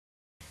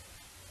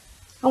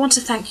I want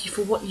to thank you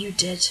for what you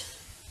did.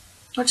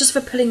 Not just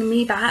for pulling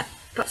me back,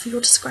 but for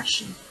your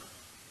discretion.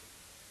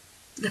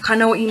 Look, I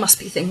know what you must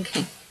be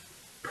thinking.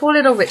 Poor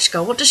little rich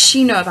girl, what does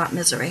she know about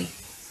misery?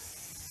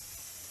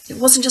 It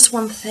wasn't just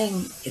one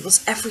thing, it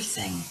was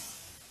everything.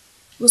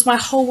 It was my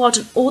whole world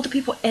and all the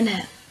people in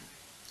it,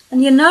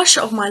 and the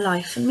inertia of my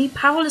life, and me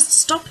powerless to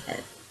stop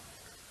it.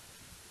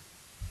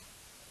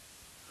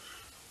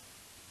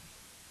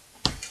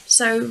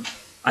 So,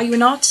 are you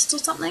an artist or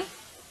something?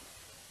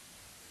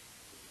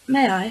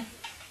 May I?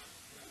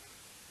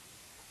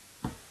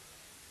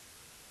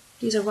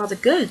 These are rather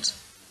good.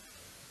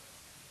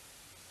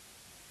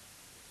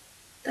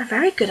 They're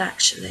very good,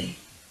 actually.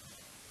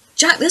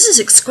 Jack, this is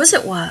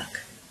exquisite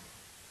work.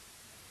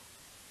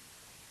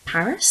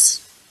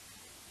 Paris?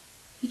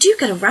 You do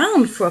get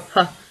around for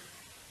a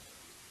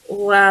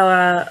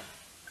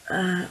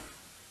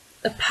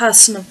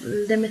person of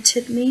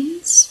limited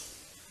means.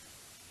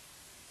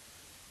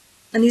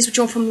 And these were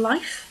drawn from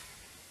life?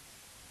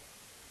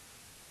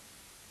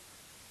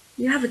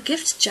 You have a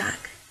gift,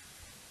 Jack.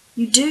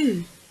 You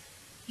do.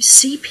 You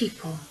see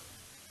people.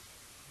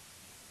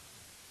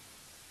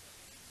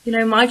 You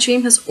know, my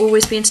dream has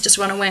always been to just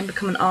run away and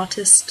become an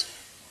artist.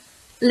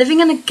 Living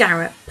in a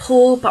garret,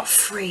 poor but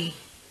free.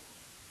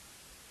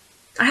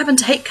 I happen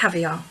to hate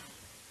caviar.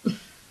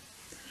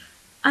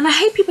 And I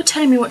hate people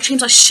telling me what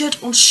dreams I should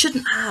or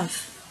shouldn't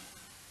have.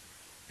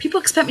 People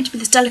expect me to be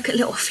this delicate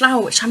little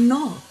flower, which I'm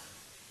not.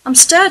 I'm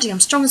sturdy,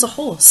 I'm strong as a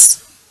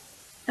horse.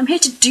 I'm here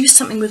to do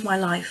something with my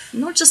life,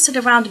 not just sit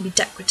around and be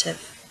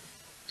decorative.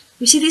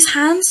 You see these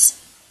hands?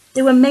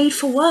 They were made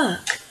for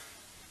work.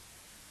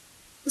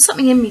 There's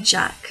something in me,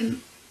 Jack,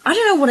 and I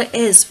don't know what it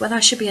is, whether I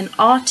should be an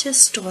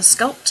artist or a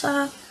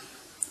sculptor,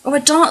 or a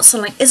dancer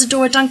like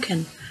Isadora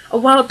Duncan, a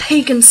wild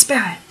pagan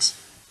spirit,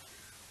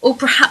 or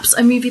perhaps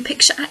a movie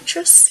picture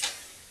actress.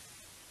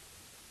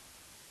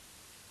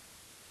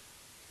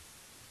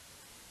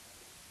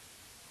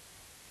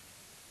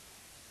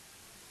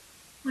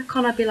 Why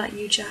can't I be like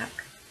you,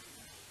 Jack?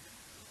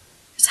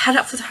 Just head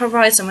up for the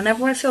horizon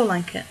whenever I feel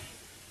like it.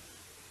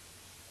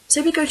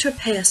 Say we go to a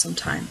pier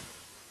sometime,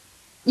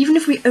 even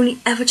if we only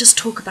ever just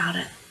talk about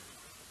it.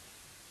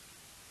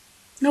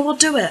 No, we'll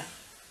do it.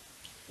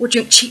 We'll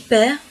drink cheap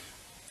beer,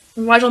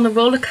 and ride on the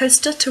roller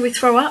coaster till we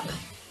throw up,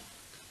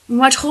 and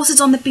ride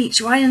horses on the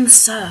beach right in the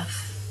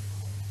surf.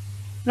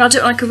 And I'll do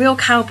it like a real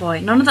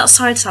cowboy, none of that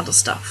side saddle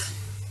stuff.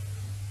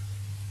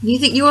 You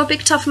think you're a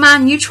big tough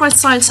man? You try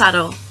side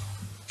saddle.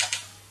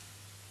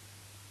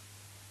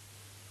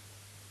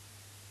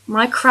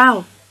 My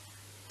crowd,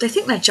 they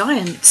think they're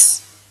giants.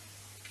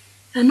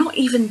 They're not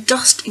even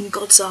dust in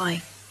God's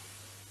eye.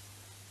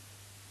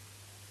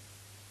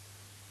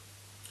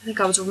 I think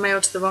I was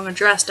mailed to the wrong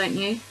address, don't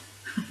you?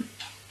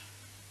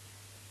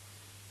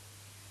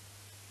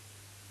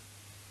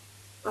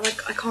 But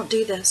I can't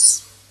do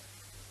this.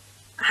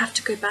 I have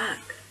to go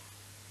back.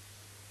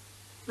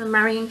 I'm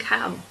marrying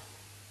Cal.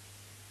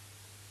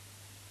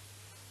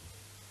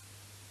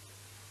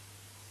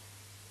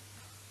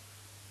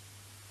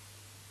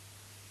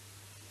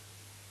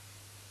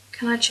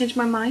 Can I change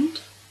my mind?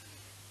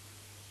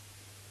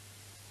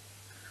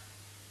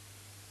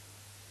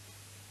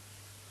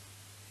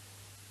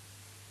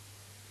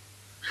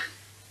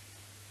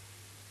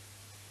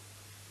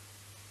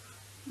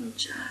 Oh,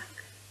 Jack.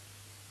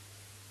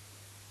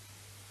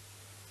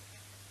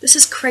 This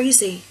is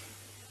crazy.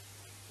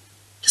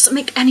 Doesn't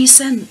make any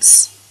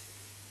sense.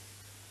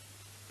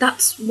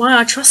 That's why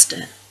I trust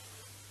it.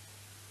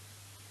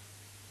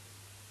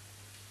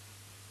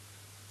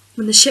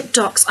 When the ship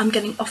docks, I'm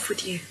getting off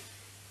with you.